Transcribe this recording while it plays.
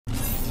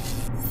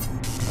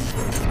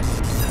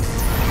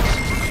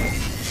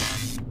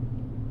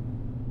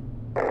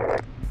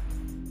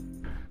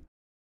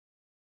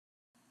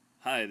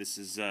Hi, this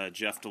is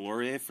Jeff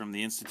DesLauriers from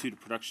the Institute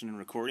of Production and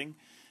Recording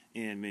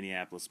in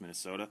Minneapolis,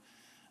 Minnesota.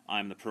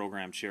 I'm the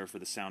program chair for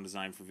the Sound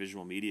Design for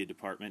Visual Media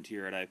department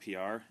here at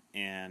IPR,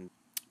 and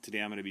today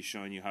I'm going to be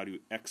showing you how to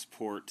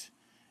export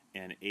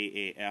an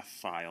AAF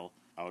file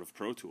out of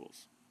Pro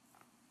Tools.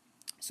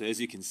 So as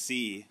you can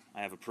see,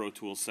 I have a Pro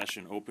Tools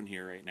session open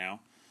here right now,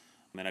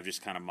 and I've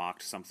just kind of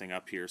mocked something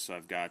up here. So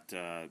I've got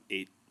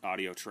 8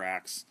 audio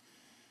tracks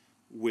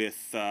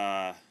with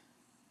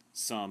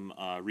some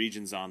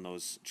regions on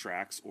those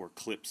tracks, or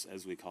clips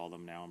as we call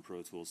them now in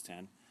Pro Tools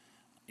 10.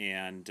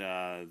 And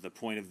the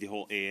point of the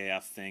whole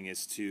AAF thing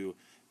is to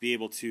be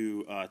able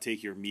to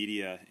take your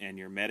media and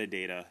your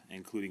metadata,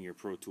 including your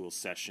Pro Tools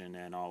session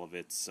and all of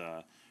its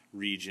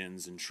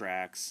regions and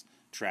tracks,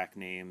 track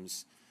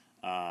names,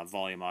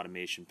 volume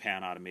automation,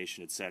 pan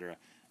automation, etc.,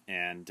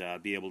 and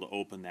be able to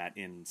open that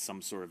in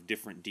some sort of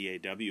different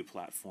DAW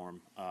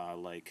platform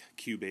like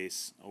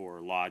Cubase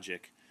or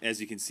Logic. As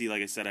you can see,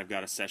 like I said, I've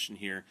got a session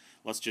here.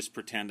 Let's just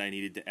pretend I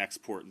needed to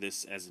export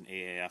this as an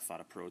AAF out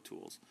of Pro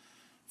Tools.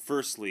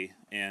 Firstly,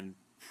 and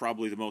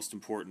probably the most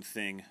important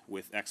thing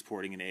with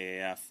exporting an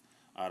AAF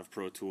out of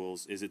Pro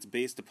Tools, is it's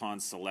based upon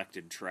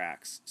selected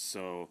tracks.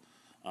 So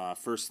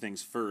first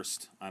things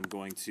first, I'm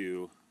going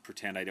to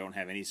pretend I don't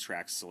have any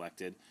tracks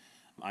selected.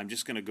 I'm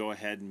just going to go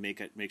ahead and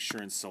make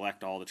sure and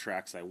select all the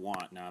tracks I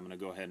want. Now I'm going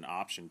to go ahead and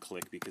option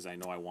click because I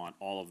know I want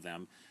all of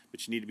them.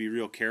 But you need to be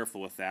real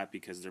careful with that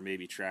because there may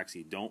be tracks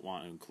you don't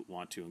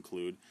want to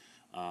include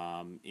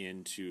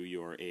into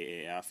your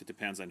AAF. It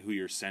depends on who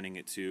you're sending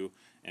it to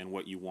and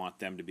what you want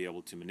them to be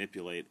able to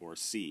manipulate or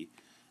see.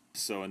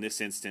 So in this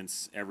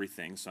instance,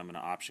 everything. So I'm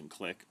going to option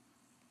click.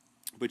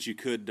 But you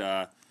could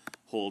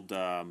hold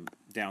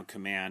down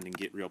Command and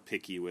get real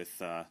picky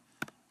with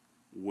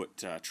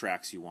what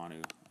tracks you want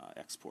to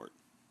export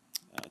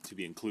to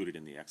be included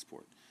in the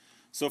export.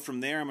 So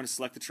from there, I'm going to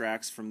select the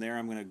tracks. From there,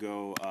 I'm going to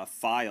go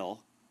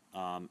File,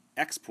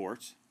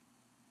 Export,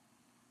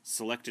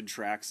 Selected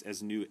Tracks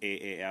as New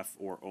AAF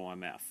or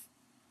OMF.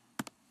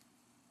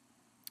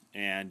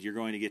 And you're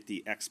going to get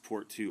the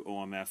Export to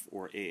OMF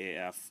or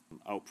AAF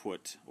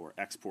output or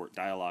export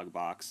dialog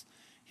box.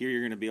 Here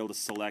you're going to be able to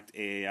select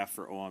AAF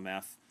or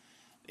OMF.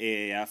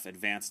 AAF,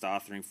 Advanced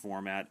Authoring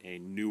Format, a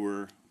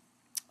newer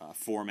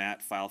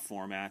file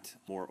format,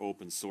 more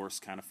open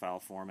source kind of file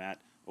format,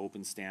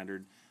 open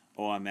standard.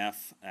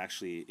 OMF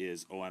actually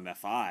is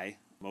OMFI,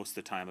 most of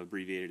the time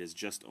abbreviated as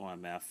just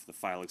OMF. The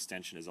file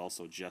extension is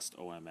also just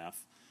OMF.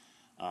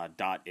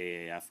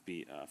 .AAF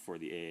for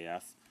the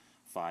AAF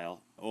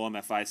file.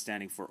 OMFI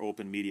standing for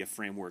Open Media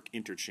Framework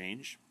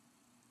Interchange.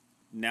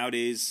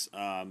 Nowadays,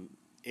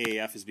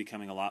 AAF is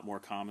becoming a lot more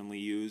commonly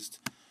used.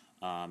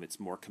 It's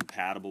more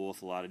compatible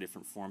with a lot of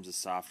different forms of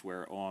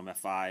software.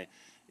 OMFI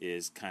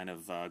is kind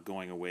of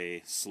going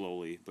away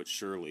slowly but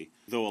surely,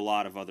 though a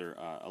lot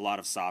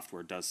of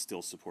software does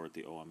still support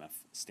the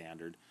OMF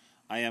standard.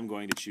 I am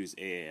going to choose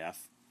AAF.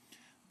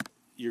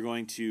 You're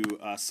going to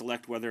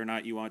select whether or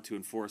not you want to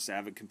enforce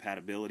Avid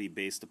compatibility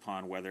based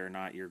upon whether or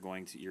not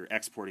you're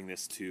exporting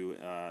this to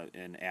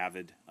an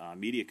Avid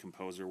Media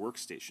Composer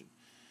workstation.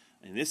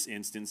 In this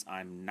instance,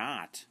 I'm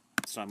not,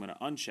 so I'm going to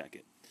uncheck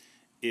it.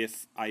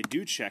 If I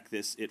do check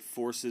this, it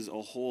forces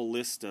a whole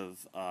list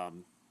of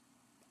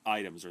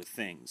items or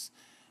things.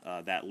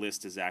 That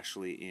list is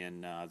actually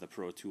in the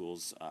Pro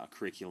Tools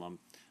curriculum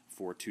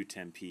for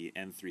 210p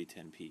and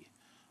 310p.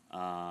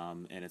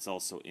 And it's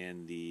also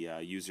in the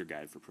user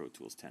guide for Pro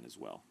Tools 10 as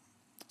well.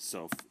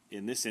 So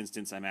in this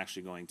instance, I'm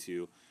actually going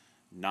to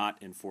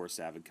not enforce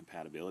Avid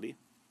compatibility.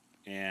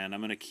 And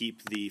I'm going to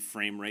keep the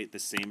frame rate the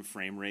same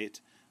frame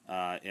rate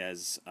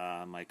as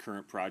my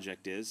current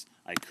project is.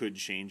 I could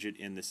change it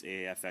in this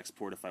AAF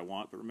export if I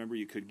want, but remember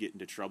you could get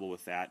into trouble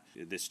with that,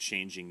 this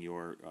changing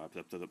your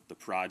the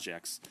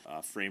project's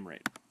frame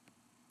rate.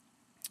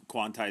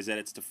 Quantize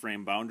edits to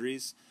frame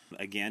boundaries.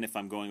 Again, if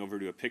I'm going over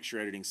to a picture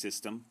editing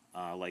system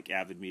like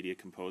Avid Media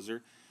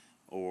Composer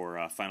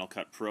or Final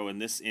Cut Pro, in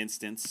this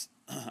instance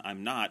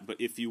I'm not, but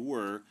if you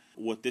were,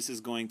 what this is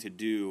going to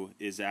do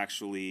is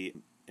actually,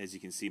 as you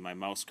can see my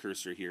mouse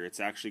cursor here, it's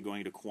actually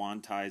going to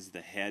quantize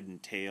the head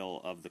and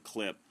tail of the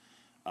clip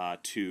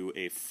to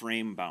a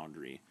frame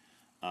boundary.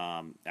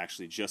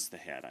 Actually just the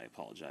head, I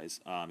apologize.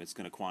 It's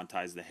going to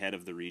quantize the head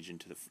of the region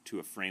to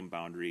a frame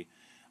boundary,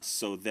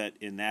 so that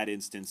in that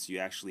instance you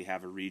actually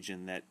have a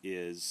region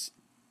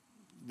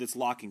that's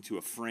locking to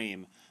a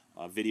frame,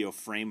 a video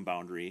frame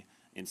boundary,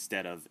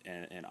 instead of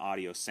an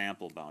audio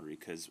sample boundary,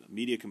 because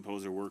Media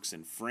Composer works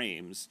in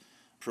frames,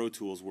 Pro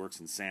Tools works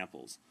in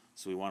samples.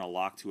 So we want to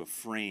lock to a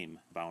frame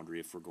boundary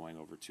if we're going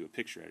over to a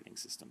picture editing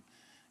system.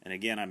 And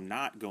again, I'm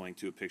not going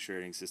to a picture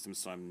editing system,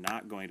 so I'm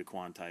not going to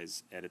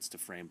quantize edits to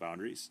frame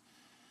boundaries.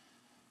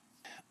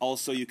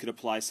 Also, you could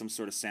apply some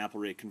sort of sample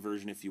rate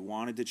conversion if you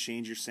wanted to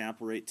change your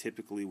sample rate.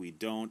 Typically, we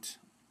don't.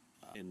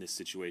 In this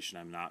situation,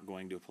 I'm not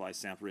going to apply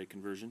sample rate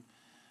conversion.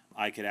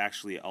 I could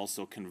actually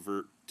also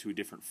convert to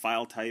different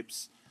file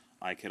types.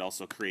 I could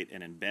also create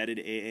an embedded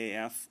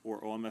AAF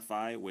or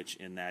OMFI, which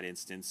in that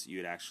instance,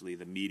 you'd actually,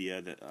 the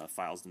media, the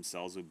files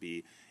themselves would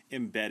be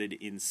embedded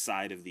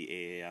inside of the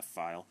AAF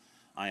file.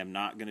 I am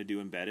not going to do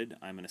embedded.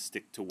 I'm going to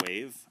stick to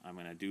WAV. I'm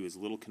going to do as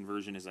little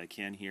conversion as I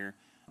can here.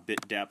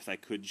 Bit depth I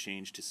could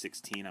change to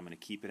 16. I'm going to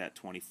keep it at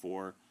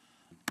 24.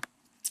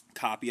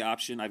 Copy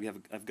option,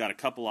 I've got a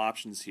couple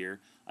options here.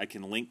 I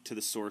can link to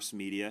the source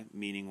media,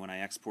 meaning when I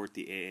export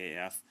the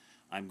AAF,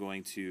 I'm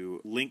going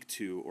to link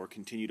to or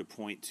continue to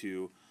point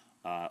to,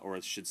 or I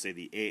should say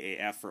the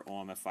AAF or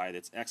OMFI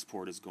that's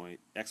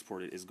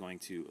exported is going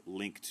to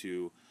link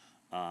to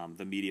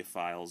the media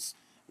files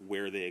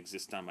where they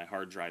exist on my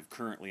hard drive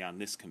currently on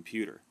this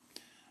computer.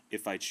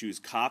 If I choose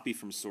copy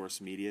from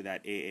source media,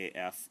 that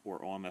AAF or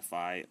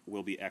OMFI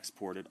will be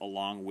exported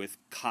along with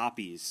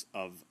copies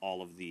of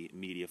all of the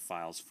media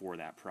files for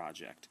that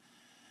project.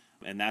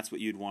 And that's what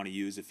you'd want to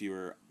use if you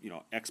were,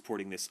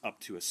 exporting this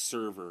up to a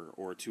server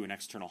or to an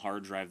external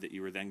hard drive that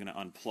you were then going to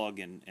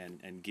unplug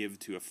and give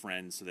to a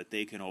friend so that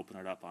they can open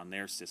it up on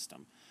their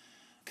system.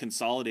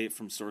 Consolidate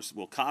from source,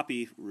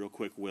 copy real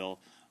quick will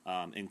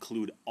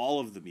include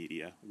all of the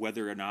media,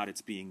 whether or not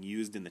it's being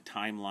used in the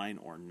timeline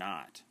or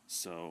not.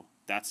 So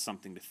that's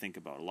something to think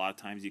about. A lot of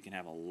times you can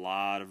have a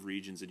lot of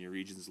regions in your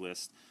regions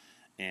list,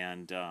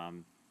 and a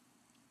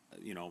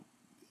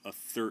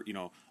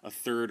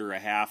third or a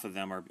half of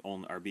them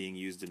are being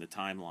used in the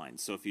timeline.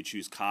 So if you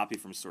choose copy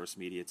from source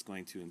media, it's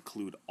going to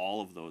include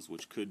all of those,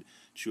 which could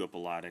chew up a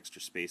lot of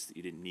extra space that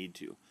you didn't need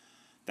to.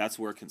 That's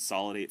where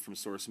consolidate from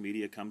source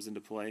media comes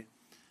into play.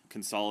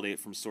 Consolidate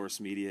from source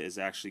media is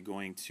actually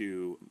going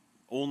to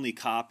only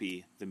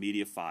copy the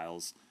media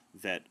files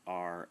that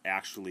are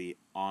actually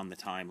on the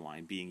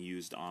timeline, being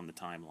used on the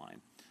timeline.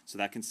 So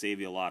that can save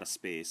you a lot of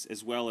space,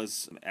 as well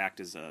as act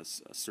as a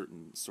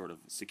certain sort of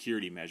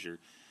security measure,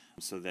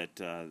 so that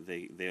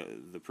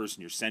the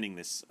person you're sending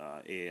this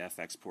AAF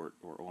export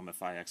or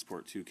OMFI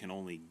export to can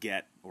only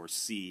get or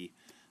see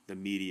the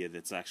media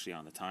that's actually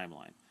on the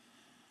timeline.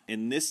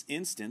 In this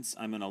instance,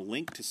 I'm going to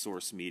link to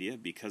source media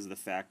because of the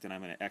fact that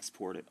I'm going to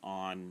export it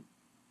on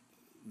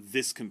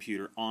this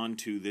computer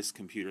onto this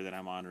computer that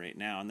I'm on right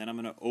now, and then I'm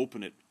going to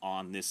open it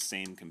on this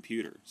same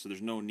computer. So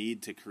there's no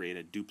need to create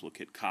a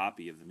duplicate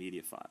copy of the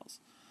media files.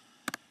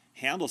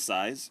 Handle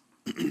size,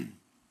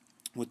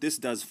 what this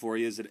does for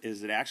you is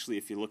it actually,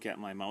 if you look at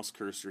my mouse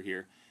cursor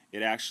here,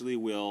 it actually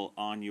will,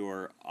 on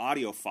your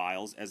audio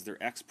files as they're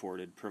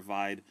exported,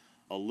 provide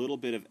a little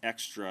bit of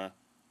extra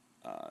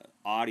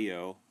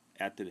audio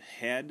at the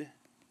head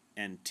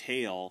and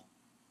tail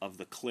of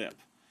the clip,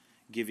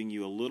 giving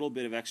you a little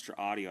bit of extra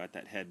audio at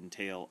that head and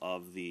tail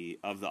of the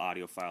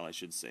audio file, I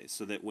should say,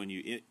 so that when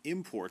you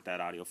import that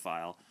audio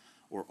file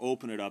or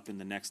open it up in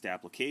the next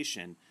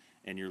application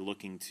and you're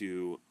looking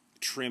to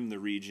trim the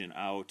region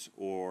out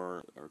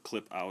or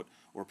clip out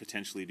or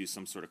potentially do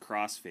some sort of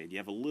crossfade, you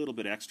have a little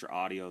bit extra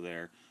audio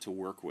there to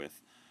work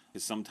with.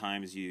 Because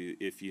sometimes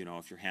if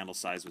your handle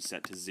size was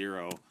set to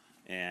 0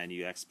 and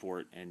you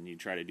export and you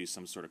try to do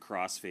some sort of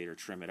crossfade or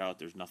trim it out,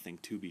 there's nothing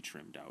to be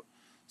trimmed out.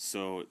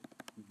 So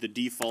the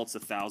default's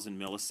 1,000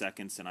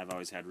 milliseconds, and I've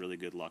always had really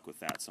good luck with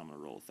that, so I'm going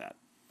to roll with that.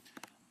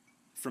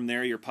 From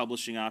there, your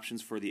publishing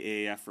options for the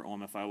AAF or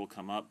OMFI will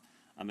come up.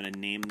 I'm going to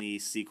name the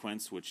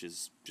sequence, which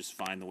is just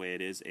fine the way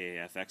it is,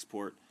 AAF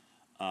export.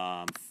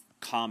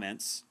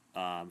 Comments.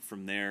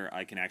 From there,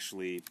 I can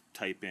actually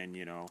type in,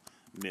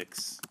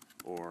 mix,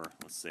 or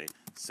let's say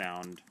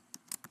sound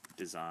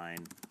design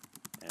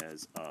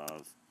as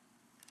of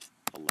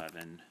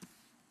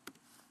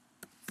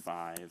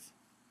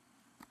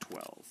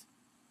 11/5/12.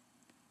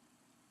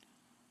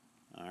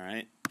 All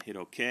right, hit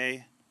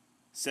OK.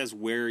 Says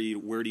where do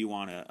you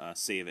want to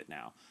save it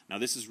now. Now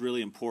this is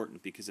really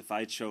important because if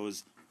I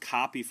chose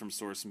copy from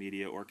source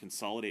media or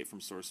consolidate from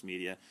source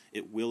media,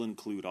 it will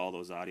include all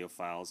those audio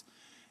files.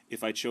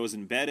 If I chose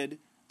embedded,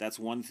 that's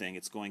one thing.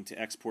 It's going to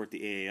export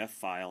the AAF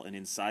file, and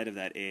inside of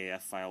that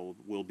AAF file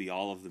will be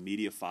all of the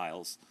media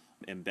files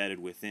embedded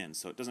within.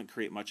 So it doesn't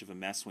create much of a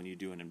mess when you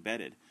do an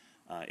embedded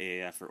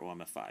AAF or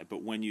OMFI.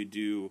 But when you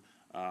do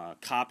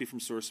copy from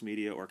source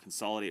media or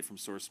consolidate from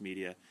source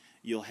media,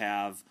 you'll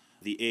have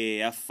the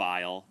AAF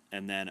file,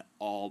 and then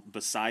all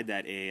beside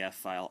that AAF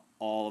file,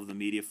 all of the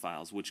media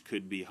files, which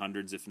could be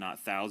hundreds if not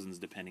thousands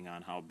depending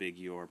on how big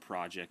your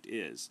project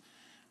is.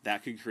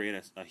 That could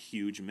create a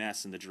huge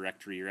mess in the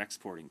directory you're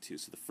exporting to.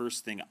 So the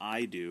first thing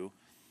I do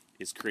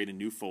is create a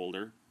new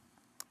folder,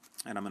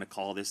 and I'm going to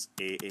call this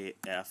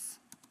AAF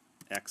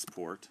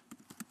export.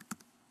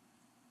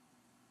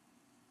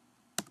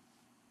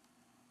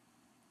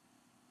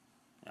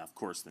 Now, of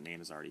course, the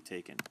name is already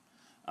taken.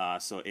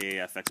 So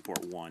AAF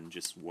export 1,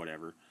 just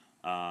whatever.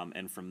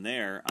 And from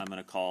there, I'm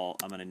going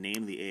to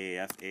name the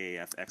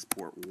AAF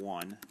export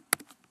 1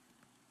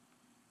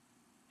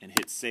 and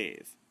hit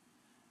save.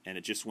 And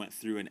it just went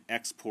through and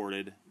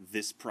exported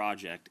this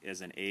project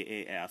as an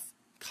AAF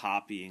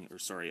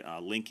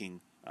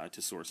linking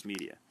to source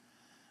media.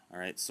 All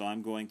right, so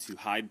I'm going to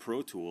hide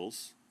Pro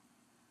Tools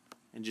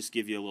and just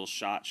give you a little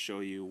shot,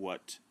 show you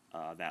what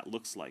that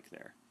looks like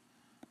there.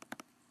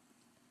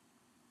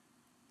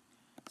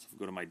 So if we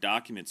go to my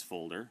Documents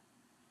folder,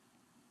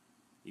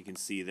 you can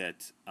see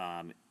that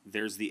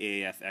there's the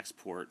AAF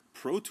Export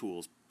Pro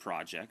Tools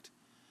project.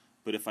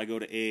 But if I go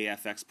to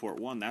AAF Export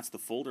 1, that's the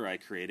folder I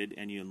created,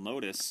 and you'll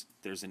notice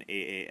there's an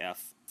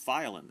AAF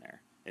file in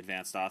there,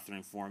 Advanced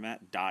Authoring Format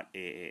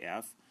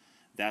 .aaf.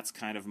 That's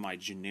kind of my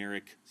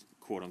generic,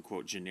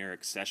 quote-unquote,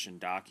 generic session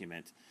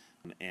document.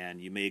 And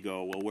you may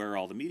go, well, where are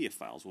all the media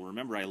files? Well,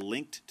 remember, I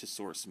linked to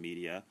source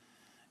media.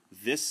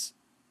 This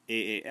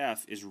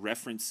AAF is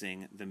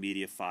referencing the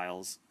media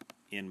files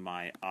in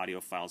my audio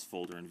files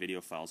folder and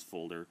video files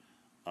folder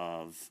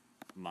of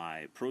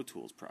my Pro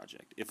Tools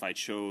project. If I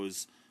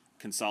chose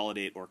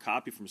consolidate or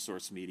copy from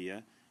source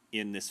media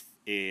in this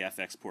AAF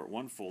Export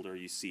 1 folder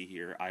you see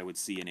here, I would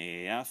see an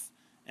AAF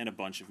and a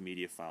bunch of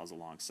media files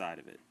alongside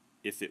of it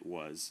if it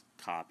was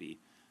copy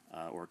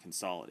or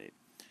consolidate.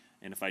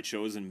 And if I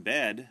chose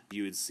embed,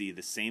 you would see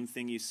the same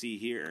thing you see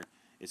here.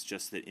 It's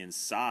just that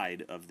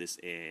inside of this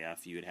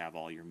AAF you would have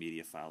all your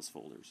media files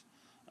folders,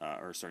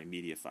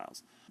 media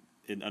files.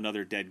 And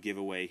another dead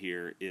giveaway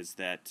here is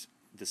that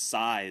the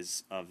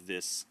size of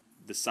this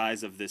this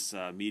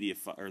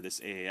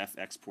AAF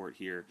export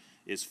here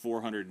is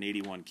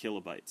 481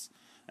 kilobytes.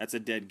 That's a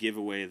dead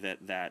giveaway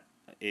that that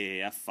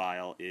AAF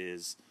file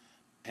is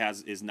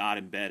not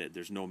embedded.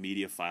 There's no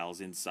media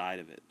files inside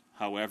of it.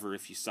 However,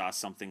 if you saw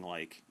something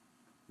like,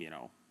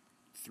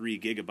 3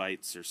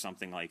 gigabytes or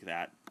something like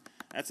that,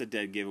 that's a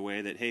dead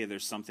giveaway that, hey,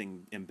 there's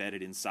something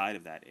embedded inside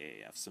of that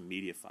AAF, some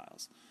media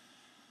files.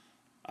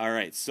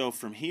 Alright, so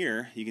from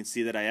here, you can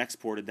see that I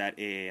exported that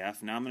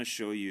AAF. Now I'm going to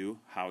show you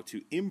how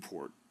to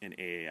import an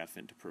AAF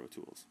into Pro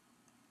Tools.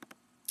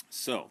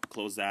 So,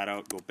 close that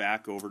out, go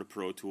back over to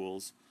Pro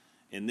Tools.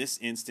 In this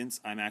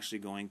instance, I'm actually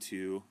going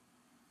to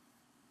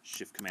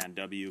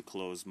Shift-Command-W,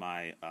 close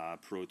my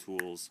Pro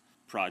Tools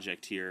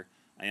project here.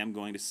 I am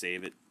going to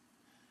save it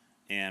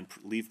and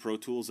leave Pro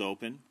Tools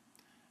open.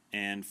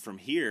 And from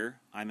here,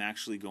 I'm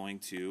actually going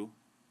to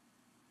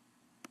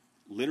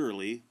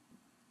literally,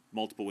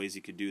 multiple ways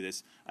you could do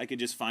this. I could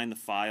just find the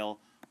file,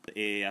 the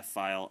AAF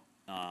file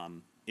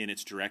in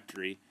its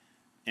directory,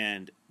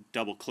 and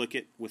double-click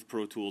it with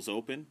Pro Tools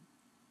open.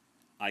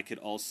 I could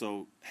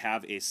also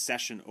have a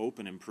session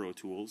open in Pro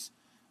Tools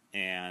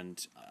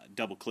and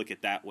double-click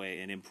it that way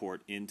and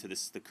import into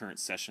the current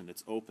session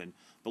that's open.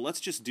 But let's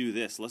just do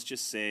this. Let's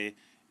just say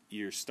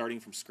you're starting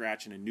from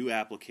scratch in a new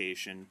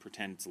application,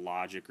 pretend it's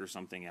Logic or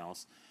something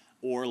else,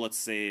 or let's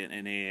say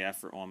an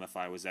AAF or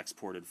OMFI was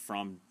exported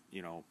from,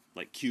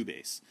 like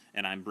Cubase,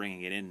 and I'm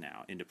bringing it in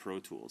now into Pro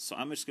Tools. So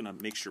I'm just going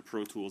to make sure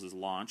Pro Tools is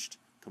launched,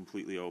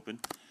 completely open,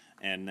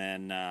 and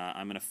then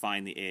I'm going to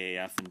find the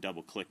AAF and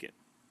double-click it.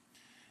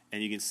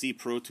 And you can see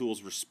Pro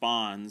Tools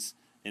responds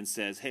and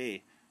says,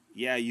 hey,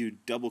 yeah, you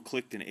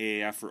double-clicked an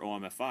AAF or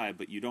OMFI,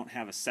 but you don't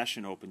have a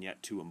session open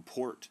yet to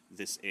import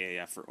this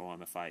AAF or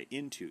OMFI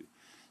into.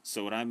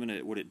 So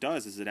what it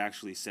does is it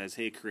actually says,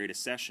 hey, create a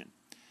session.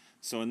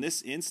 So in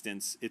this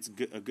instance, it's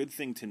a good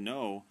thing to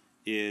know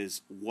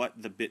is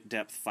what the bit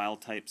depth, file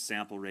type,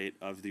 sample rate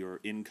of your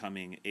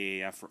incoming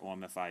AAF or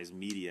OMFI's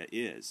media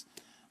is.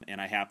 And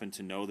I happen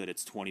to know that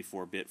it's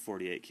 24-bit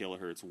 48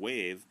 kilohertz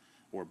wave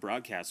or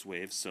broadcast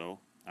wave, so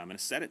I'm going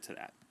to set it to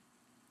that.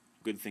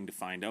 Good thing to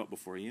find out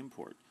before you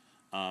import.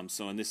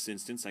 So in this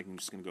instance, I'm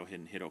just going to go ahead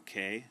and hit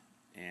OK,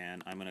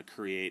 and I'm going to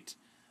create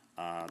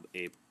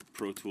a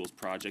Pro Tools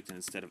project, and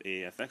instead of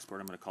AAF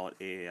export, I'm going to call it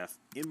AAF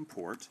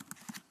import.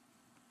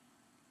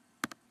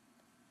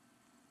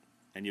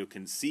 And you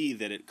can see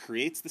that it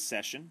creates the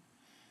session,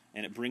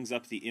 and it brings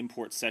up the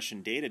import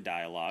session data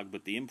dialog,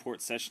 but the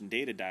import session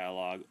data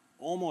dialog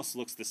almost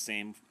looks the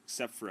same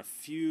except for a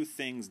few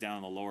things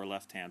down the lower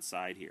left-hand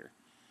side here.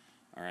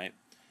 Alright,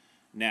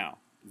 now,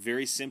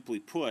 very simply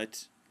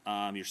put,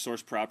 your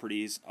source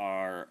properties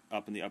are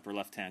up in the upper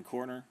left-hand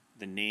corner,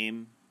 the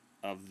name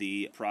of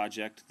the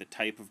project, the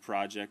type of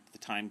project, the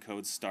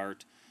timecode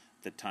start,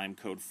 the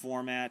timecode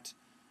format,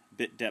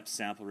 bit depth,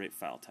 sample rate,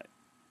 file type.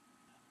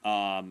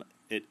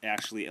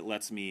 It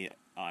lets me,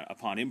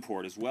 upon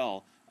import as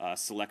well,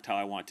 select how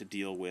I want to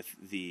deal with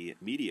the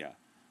media.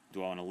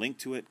 Do I want to link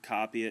to it,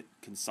 copy it,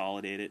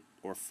 consolidate it,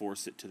 or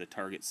force it to the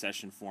target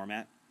session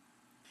format?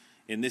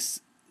 In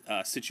this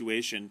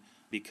situation,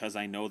 because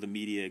I know the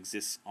media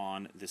exists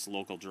on this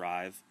local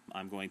drive,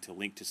 I'm going to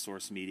link to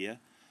source media.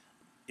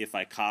 If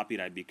I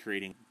copied, I'd be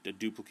creating a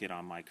duplicate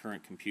on my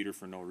current computer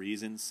for no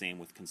reason. Same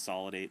with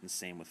consolidate, and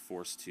same with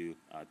force to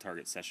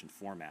target session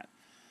format.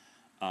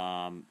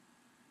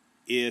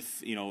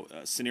 If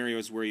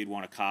scenarios where you'd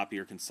want to copy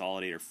or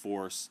consolidate or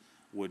force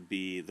would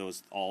be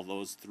all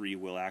those three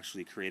will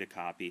actually create a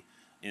copy.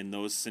 In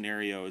those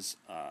scenarios,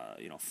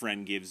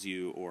 friend gives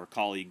you or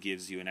colleague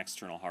gives you an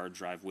external hard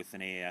drive with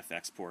an AAF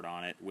export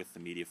on it, with the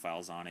media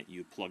files on it.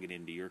 You plug it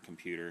into your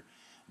computer,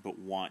 but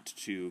want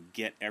to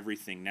get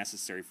everything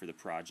necessary for the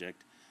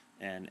project,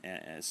 and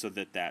so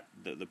that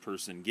the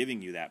person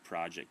giving you that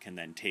project can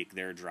then take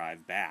their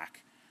drive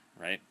back,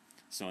 right?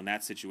 So in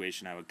that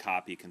situation, I would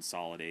copy,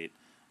 consolidate.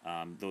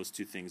 Those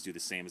two things do the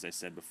same as I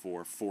said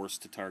before. Force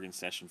to target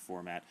session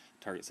format.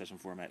 Target session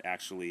format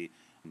actually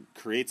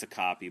creates a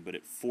copy, but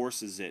it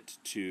forces it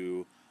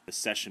to the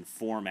session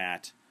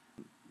format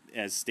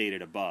as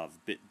stated above: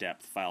 bit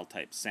depth, file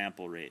type,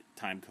 sample rate,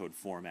 timecode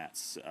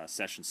formats,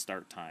 session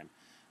start time.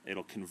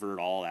 It'll convert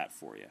all that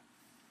for you.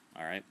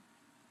 All right.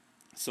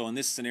 So in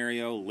this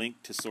scenario,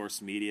 link to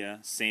source media.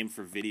 Same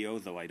for video,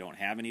 though I don't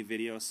have any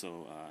video,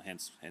 so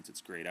hence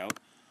it's grayed out.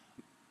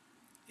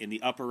 In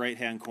the upper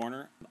right-hand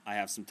corner, I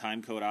have some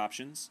timecode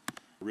options.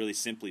 Really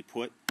simply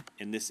put,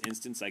 in this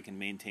instance, I can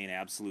maintain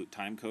absolute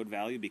timecode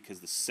value because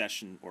the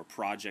session or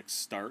project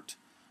start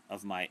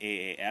of my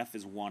AAF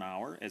is 1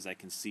 hour, as I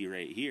can see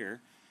right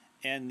here,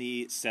 and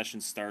the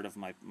session start of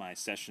my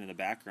session in the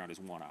background is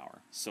 1 hour.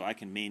 So I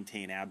can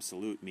maintain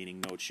absolute,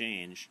 meaning no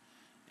change,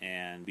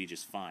 and be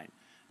just fine.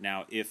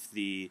 Now, if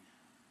the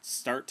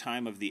start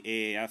time of the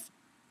AAF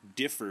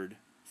differed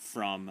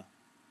from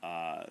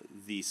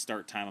the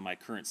start time of my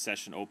current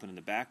session open in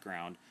the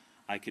background,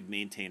 I could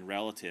maintain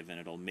relative, and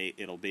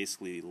it'll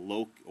basically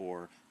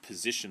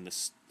position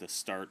the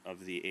start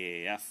of the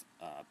AAF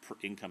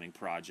incoming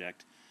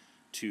project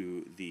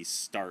to the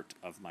start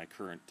of my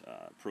current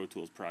Pro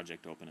Tools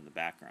project open in the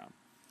background.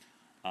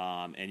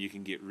 And you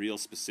can get real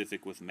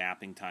specific with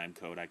mapping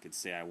timecode. I could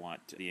say I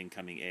want the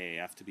incoming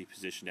AAF to be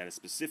positioned at a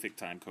specific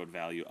timecode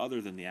value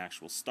other than the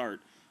actual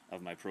start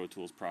of my Pro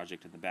Tools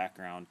project in the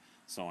background,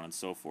 so on and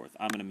so forth.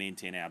 I'm going to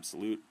maintain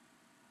absolute.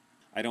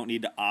 I don't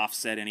need to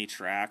offset any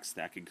tracks.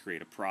 That could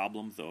create a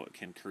problem, though it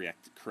can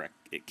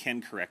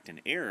correct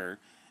an error.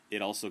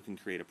 It also can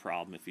create a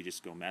problem if you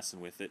just go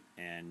messing with it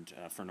and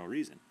for no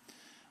reason.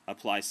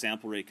 Apply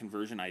sample rate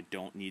conversion. I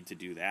don't need to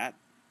do that.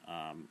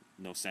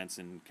 No sense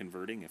in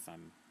converting if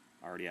I'm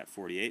already at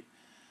 48.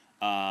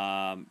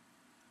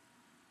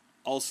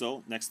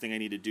 Also, next thing I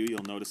need to do,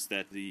 you'll notice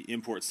that the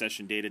import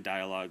session data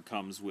dialog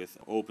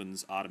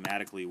opens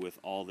automatically with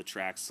all the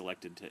tracks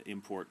selected to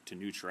import to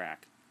new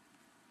track.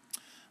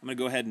 I'm going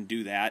to go ahead and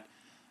do that.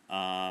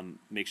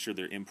 Make sure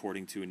they're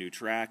importing to a new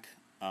track.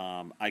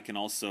 I can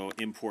also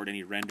import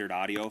any rendered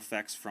audio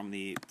effects from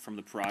the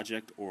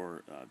project,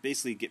 or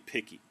basically get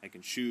picky. I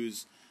can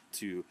choose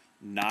to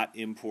not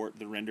import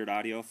the rendered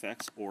audio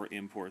effects or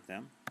import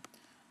them.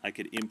 I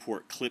could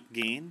import clip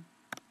gain.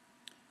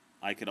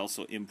 I could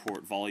also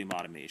import volume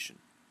automation.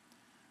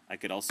 I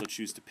could also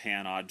choose to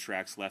pan odd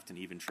tracks left and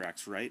even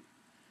tracks right.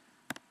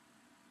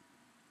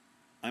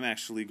 I'm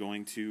actually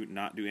going to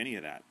not do any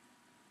of that.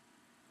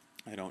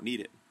 I don't need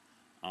it.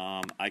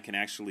 I can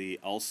actually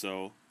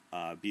also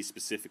be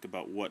specific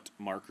about what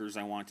markers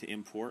I want to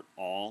import: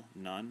 all,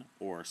 none,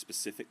 or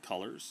specific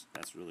colors.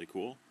 That's really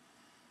cool.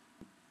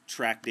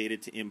 Track data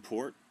to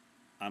import,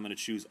 I'm going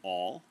to choose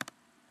all,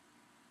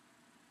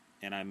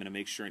 and I'm going to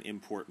make sure and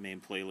import main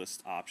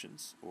playlist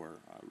options, or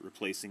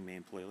replacing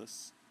main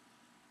playlists.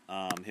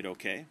 Hit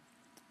OK,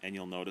 and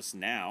you'll notice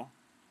now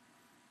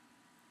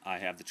I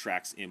have the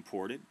tracks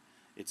imported.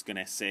 It's going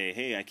to say,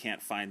 hey, I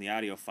can't find the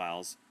audio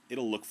files.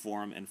 It'll look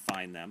for them and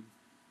find them.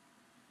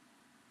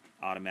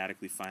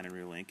 Automatically find and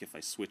relink. If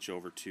I switch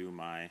over to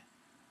my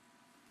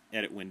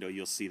edit window,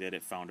 you'll see that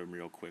it found them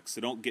real quick.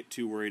 So don't get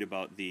too worried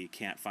about the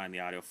can't find the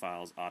audio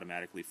files,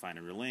 automatically find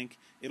and relink.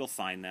 It'll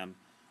find them.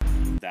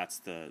 That's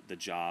the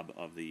job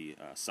of the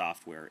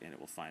software, and it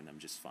will find them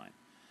just fine.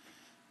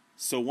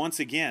 So once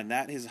again,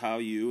 that is how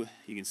you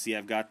can see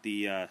I've got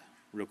the,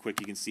 real quick,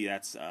 you can see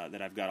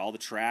that I've got all the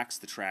tracks,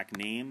 the track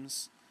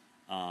names,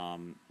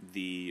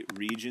 the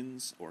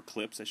regions, or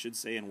clips I should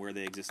say, and where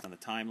they exist on the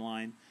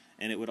timeline.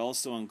 And it would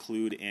also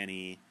include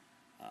any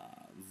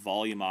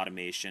volume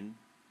automation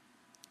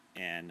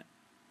and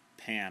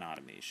pan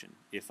automation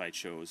if I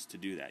chose to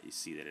do that. You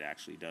see that it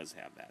actually does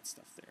have that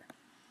stuff there.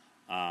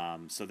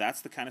 So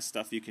that's the kind of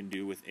stuff you can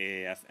do with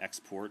AAF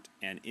export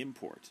and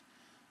import.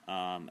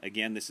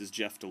 Again, this is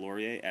Jeff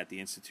DesLauriers at the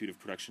Institute of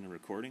Production and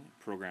Recording,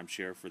 Program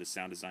Chair for the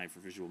Sound Design for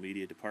Visual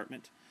Media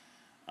Department.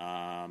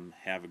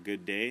 Have a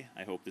good day.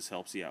 I hope this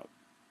helps you out.